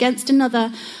yourselves against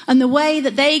another and the way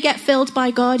that they get filled by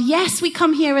God. Yes, we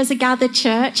come here as a gathered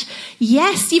church.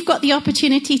 Yes, you've got the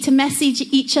opportunity to message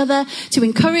each other, to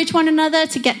encourage one another,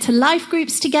 to get to life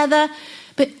groups together.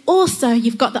 But also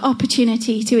you've got the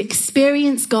opportunity to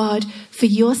experience God for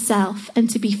yourself and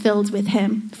to be filled with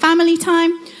him. Family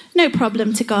time, no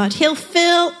problem to God. He'll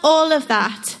fill all of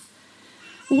that.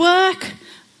 Work,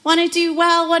 want to do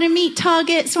well, want to meet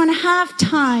targets, want to have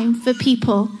time for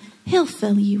people. He'll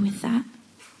fill you with that.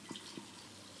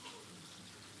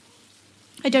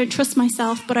 I don't trust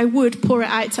myself, but I would pour it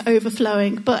out to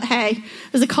overflowing. But hey,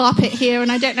 there's a carpet here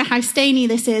and I don't know how stainy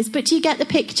this is, but do you get the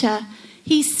picture?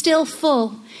 He's still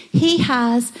full. He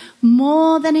has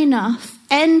more than enough,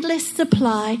 endless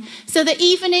supply, so that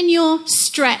even in your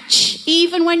stretch,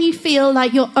 even when you feel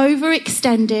like you're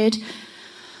overextended,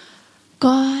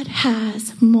 God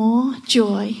has more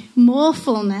joy, more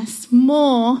fullness,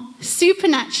 more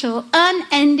supernatural,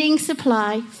 unending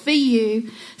supply for you,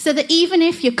 so that even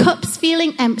if your cup's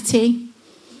feeling empty,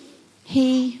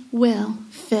 he will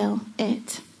fill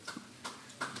it.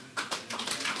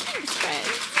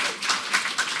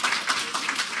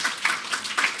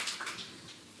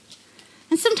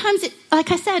 And sometimes,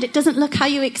 like I said, it doesn't look how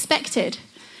you expected.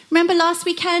 Remember last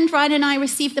weekend, Ryan and I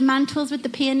received the mantles with the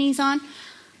peonies on?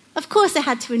 Of course I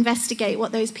had to investigate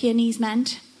what those peonies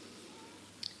meant.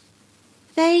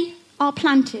 They are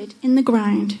planted in the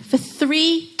ground for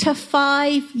 3 to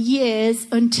 5 years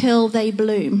until they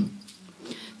bloom.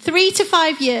 3 to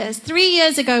 5 years. 3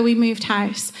 years ago we moved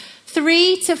house.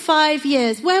 3 to 5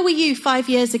 years. Where were you 5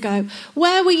 years ago?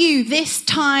 Where were you this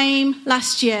time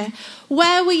last year?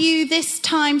 Where were you this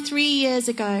time 3 years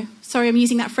ago? Sorry, I'm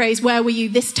using that phrase, where were you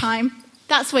this time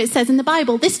That's what it says in the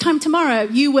Bible. This time tomorrow,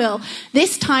 you will.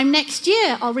 This time next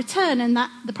year, I'll return. And that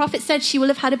the prophet said she will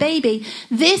have had a baby.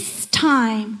 This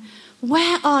time,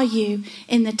 where are you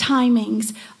in the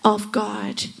timings of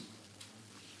God?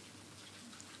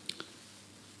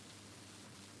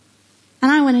 And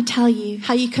I want to tell you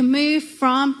how you can move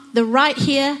from the right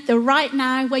here, the right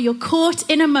now, where you're caught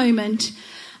in a moment,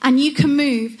 and you can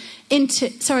move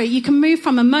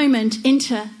from a moment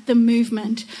into the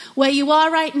movement, where you are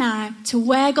right now to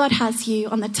where God has you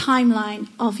on the timeline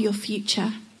of your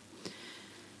future.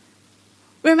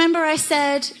 Remember I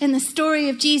said in the story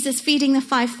of Jesus feeding the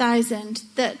 5,000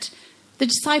 that the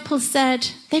disciples said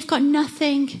they've got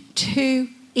nothing to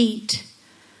eat.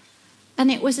 And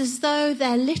it was as though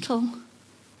their little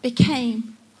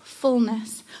became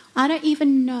fullness. I don't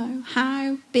even know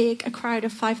how big a crowd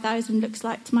of 5,000 looks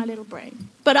like to my little brain.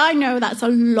 But I know that's a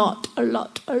lot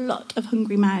of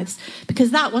hungry mouths,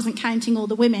 because that wasn't counting all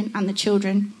the women and the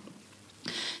children.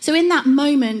 So in that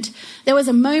moment, there was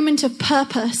a moment of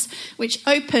purpose which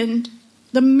opened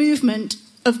the movement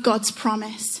of God's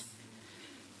promise.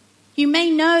 You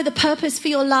may know the purpose for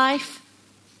your life.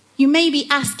 You may be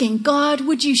asking, God,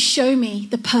 would you show me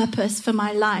the purpose for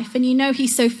my life? And you know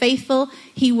he's so faithful,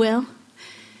 he will.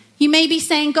 You may be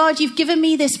saying, God, you've given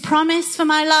me this promise for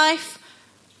my life.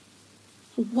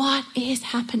 What is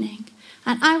happening?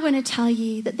 And I want to tell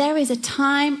you that there is a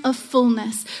time of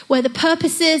fullness where the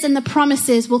purposes and the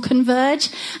promises will converge,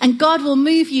 and God will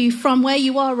move you from where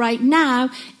you are right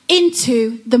now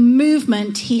into the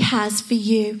movement he has for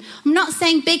you. I'm not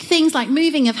saying big things like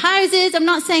moving of houses. I'm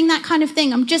not saying that kind of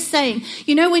thing. I'm just saying,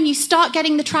 you know, when you start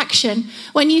getting the traction,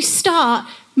 when you start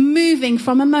moving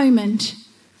from a moment.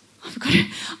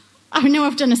 I know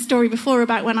I've done a story before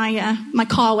about when my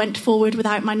car went forward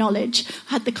without my knowledge.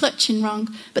 I had the clutch in wrong.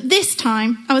 But this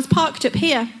time, I was parked up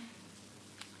here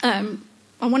on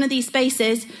one of these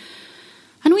spaces,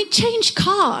 and we changed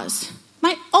cars.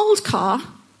 My old car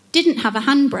didn't have a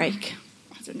handbrake.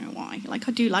 I don't know why. I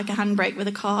do like a handbrake with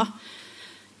a car.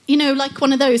 You know, like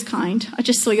one of those kind. I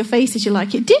just saw your faces. You're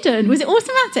like, it didn't. Was it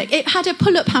automatic? It had a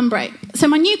pull-up handbrake. So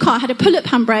my new car had a pull-up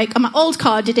handbrake, and my old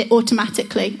car did it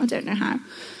automatically. I don't know how,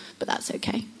 but that's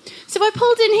okay. So I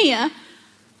pulled in here,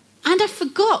 and I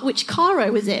forgot which car I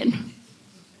was in.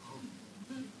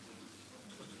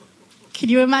 Can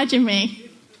you imagine me?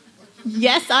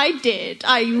 Yes, I did.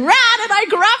 I ran and I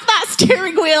grabbed that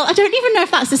steering wheel. I don't even know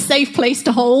if that's a safe place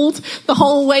to hold the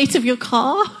whole weight of your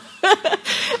car.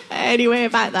 Anyway,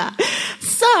 about that.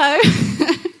 So,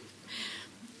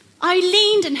 I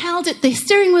leaned and held at the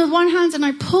steering wheel with one hand, and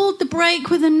I pulled the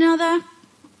brake with another.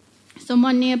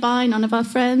 Someone nearby, none of our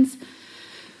friends.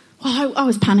 Well, I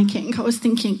was panicking. I was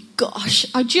thinking, gosh,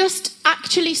 I just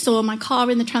actually saw my car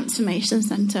in the transformation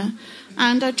centre,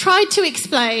 and I tried to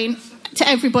explain to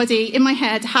everybody in my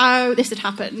head how this had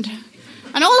happened.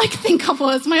 And all I could think of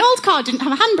was, my old car didn't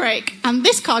have a handbrake, and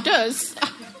this car does.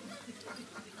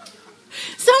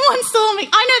 Someone saw me.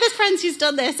 I know there's friends who's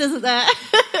done this, isn't there?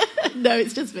 No,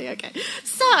 it's just me, okay.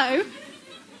 So,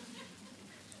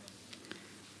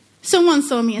 someone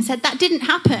saw me and said, that didn't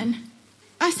happen.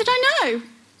 I said, I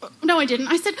know. No, I didn't.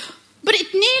 I said, but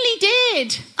it nearly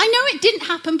did. I know it didn't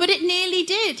happen, but it nearly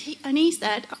did. He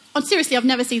said, seriously, I've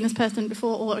never seen this person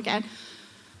before or again.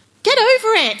 Get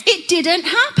over it. It didn't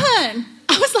happen.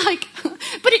 I was like,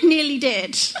 but it nearly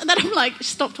did. And then I'm like,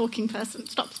 stop talking, person.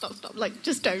 Stop. Like,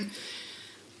 just don't.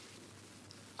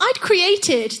 I'd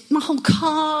created my whole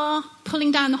car,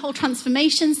 pulling down the whole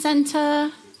transformation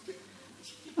centre.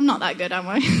 I'm not that good, am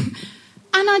I?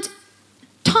 And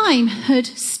time had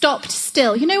stopped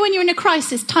still. You know, when you're in a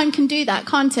crisis, time can do that,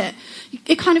 can't it?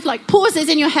 It kind of like pauses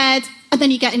in your head, and then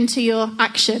you get into your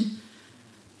action.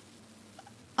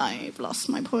 I've lost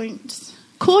my point.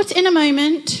 Caught in a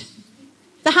moment,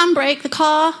 the handbrake, the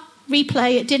car,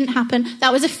 replay, it didn't happen.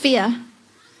 That was a fear.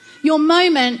 Your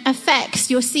moment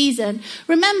affects your season.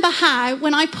 Remember how,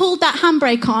 when I pulled that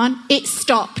handbrake on, it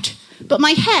stopped. But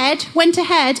my head went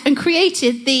ahead and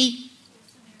created the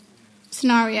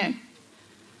scenario.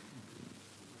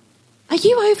 Are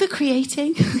you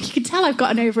over-creating? You can tell I've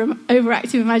got an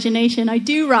overactive imagination. I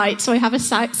do write, so I have a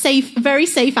very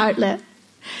safe outlet.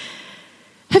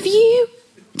 Do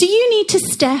you need to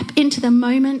step into the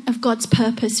moment of God's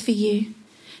purpose for you?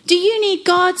 Do you need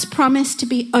God's promise to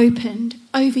be opened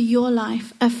over your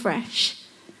life afresh?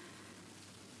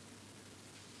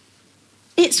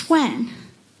 It's when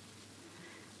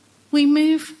we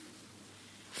move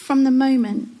from the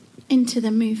moment into the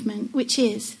movement, which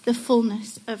is the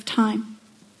fullness of time.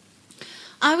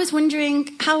 I was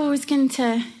wondering how I was going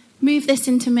to move this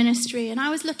into ministry, and I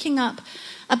was looking up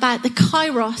about the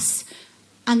kairos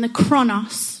and the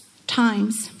chronos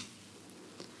times.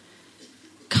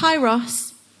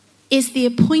 Kairos is the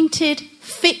appointed,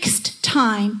 fixed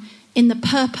time in the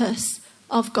purpose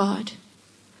of God.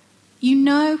 You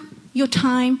know your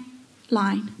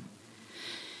timeline.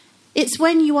 It's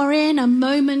when you are in a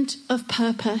moment of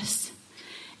purpose.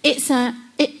 It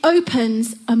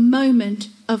opens a moment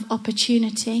of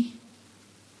opportunity.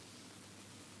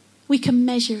 We can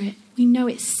measure it. We know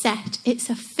it's set. It's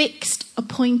a fixed,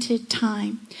 appointed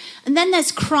time. And then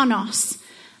there's chronos.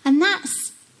 And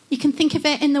that's, you can think of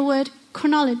it in the word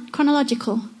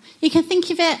chronological. You can think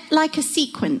of it like a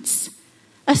sequence,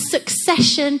 a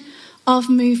succession of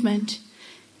movement.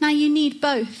 Now you need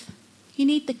both. You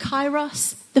need the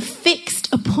kairos, the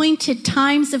fixed, appointed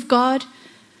times of God.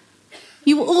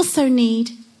 You will also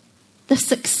need the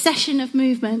succession of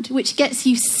movement, which gets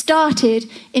you started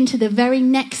into the very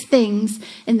next things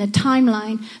in the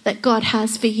timeline that God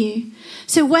has for you.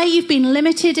 So where you've been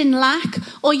limited in lack,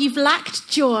 or you've lacked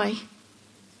joy,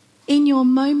 in your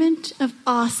moment of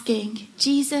asking,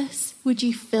 Jesus, would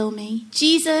you fill me?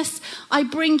 Jesus, I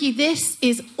bring you, this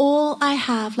is all I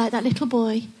have, like that little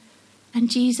boy. And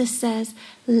Jesus says,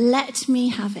 let me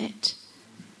have it.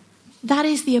 That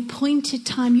is the appointed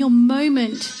time, your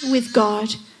moment with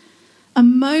God. A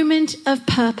moment of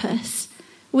purpose,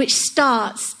 which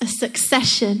starts a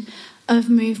succession of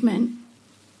movement.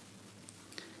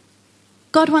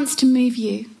 God wants to move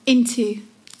you into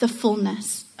the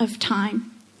fullness of time.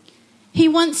 He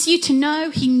wants you to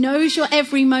know he knows your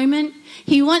every moment.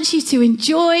 He wants you to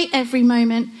enjoy every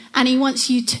moment, and he wants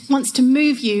to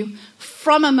move you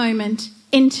from a moment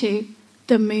into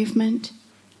the movement.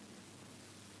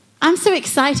 I'm so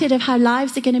excited of how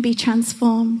lives are going to be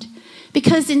transformed.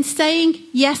 Because in saying,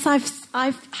 yes,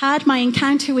 I've had my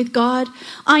encounter with God,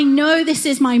 I know this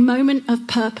is my moment of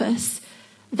purpose.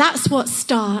 That's what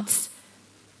starts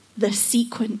the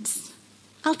sequence.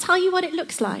 I'll tell you what it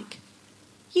looks like.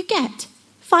 You get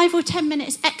 5 or 10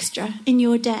 minutes extra in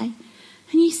your day.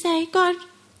 And you say, God,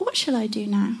 what shall I do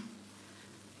now?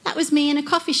 That was me in a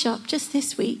coffee shop just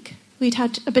this week. We'd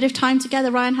had a bit of time together.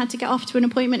 Ryan had to get off to an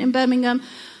appointment in Birmingham.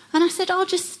 And I said,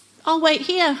 I'll wait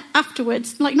here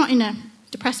afterwards. Like, not in a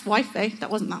depressed wife way. That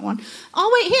wasn't that one.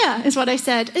 I'll wait here, is what I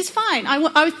said. It's fine.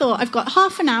 I thought, I've got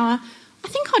half an hour. I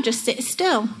think I'll just sit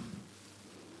still.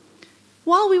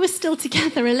 While we were still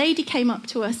together, a lady came up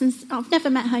to us, and I've never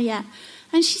met her yet.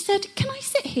 And she said, can I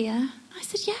sit here? I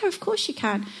said, yeah, of course you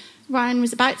can. Ryan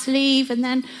was about to leave, and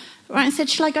then Ryan said,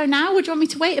 shall I go now, or do you want me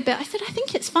to wait a bit? I said, I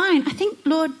think it's fine. I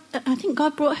think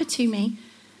God brought her to me.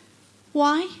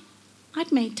 Why?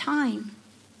 I'd made time.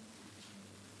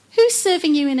 Who's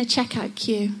serving you in a checkout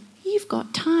queue? You've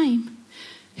got time.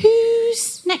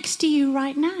 Who's next to you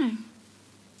right now?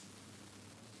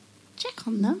 Check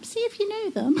on them. See if you know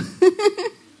them.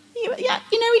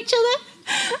 You know each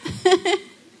other?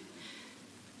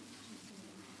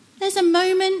 There's a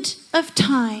moment of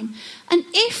time. And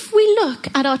if we look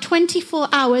at our 24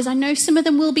 hours, I know some of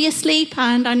them will be asleep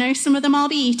and I know some of them I'll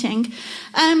be eating.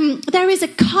 There is a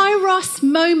kairos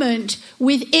moment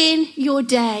within your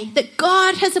day that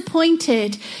God has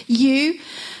appointed you.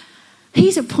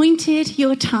 He's appointed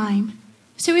your time.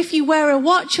 So if you wear a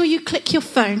watch or you click your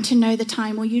phone to know the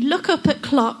time or you look up at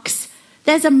clocks,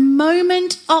 there's a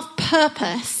moment of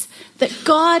purpose that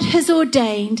God has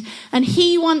ordained and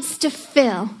he wants to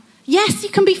fill. Yes, you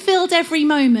can be filled every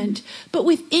moment, but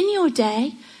within your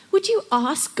day, would you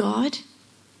ask God,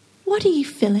 what are you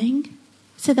filling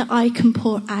so that I can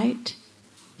pour out?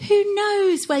 Who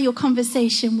knows where your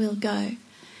conversation will go?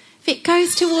 If it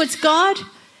goes towards God,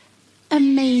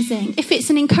 amazing. If it's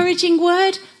an encouraging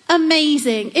word,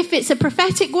 amazing. If it's a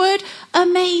prophetic word,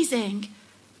 amazing.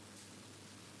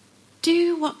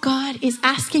 Do what God is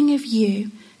asking of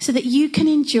you so that you can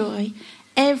enjoy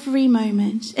every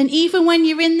moment. And even when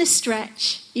you're in the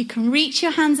stretch, you can reach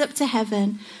your hands up to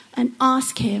heaven and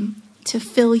ask him to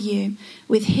fill you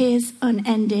with his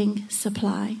unending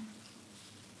supply.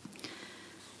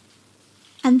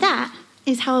 And that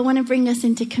is how I want to bring us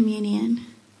into communion.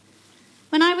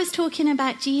 When I was talking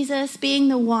about Jesus being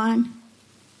the one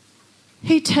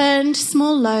who turned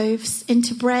small loaves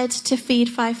into bread to feed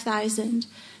 5,000,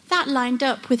 that lined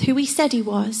up with who he said he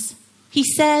was. He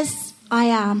says, I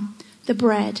am the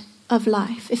bread of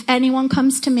life. If anyone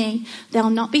comes to me, they'll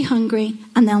not be hungry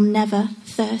and they'll never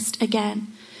thirst again.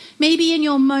 Maybe in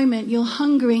your moment, you're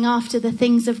hungering after the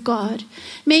things of God.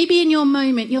 Maybe in your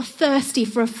moment, you're thirsty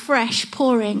for a fresh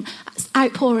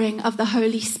outpouring of the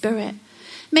Holy Spirit.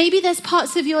 Maybe there's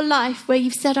parts of your life where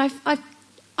you've said,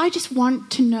 I just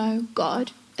want to know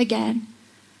God again.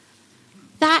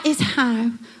 That that is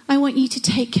how I want you to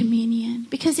take communion.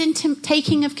 Because in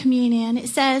taking of communion, it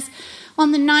says,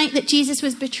 on the night that Jesus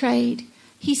was betrayed,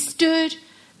 he stood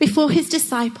before his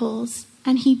disciples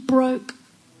and he broke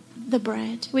the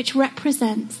bread, which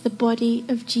represents the body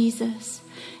of Jesus.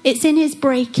 It's in his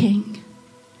breaking,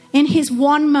 in his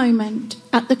one moment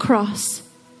at the cross,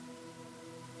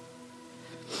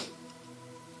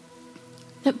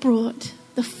 that brought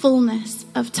the fullness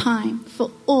of time for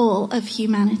all of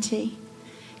humanity.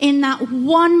 In that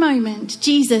one moment,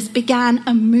 Jesus began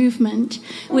a movement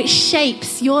which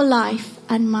shapes your life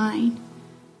and mine.